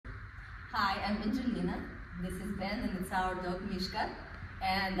Hi, I'm Angelina. This is Ben, and it's our dog Mishka.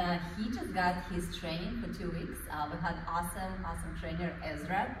 And he just got his training for 2 weeks. We had awesome trainer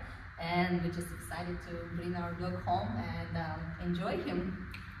Ezra, and we're just excited to bring our dog home and enjoy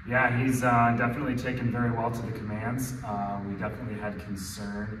him. Yeah, he's definitely taken very well to the commands. We definitely had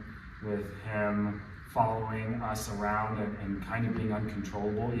concern with him following us around and kind of being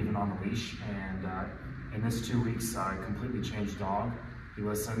uncontrollable, even on the leash. And in this 2 weeks, completely changed dog. He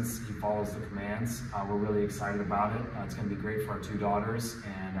listens, he follows the commands. We're really excited about it. It's going to be great for our 2 daughters,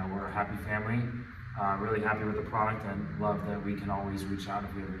 and we're a happy family. Really happy with the product, and love that we can always reach out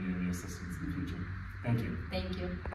if we ever need any assistance in the future. Thank you. Thank you.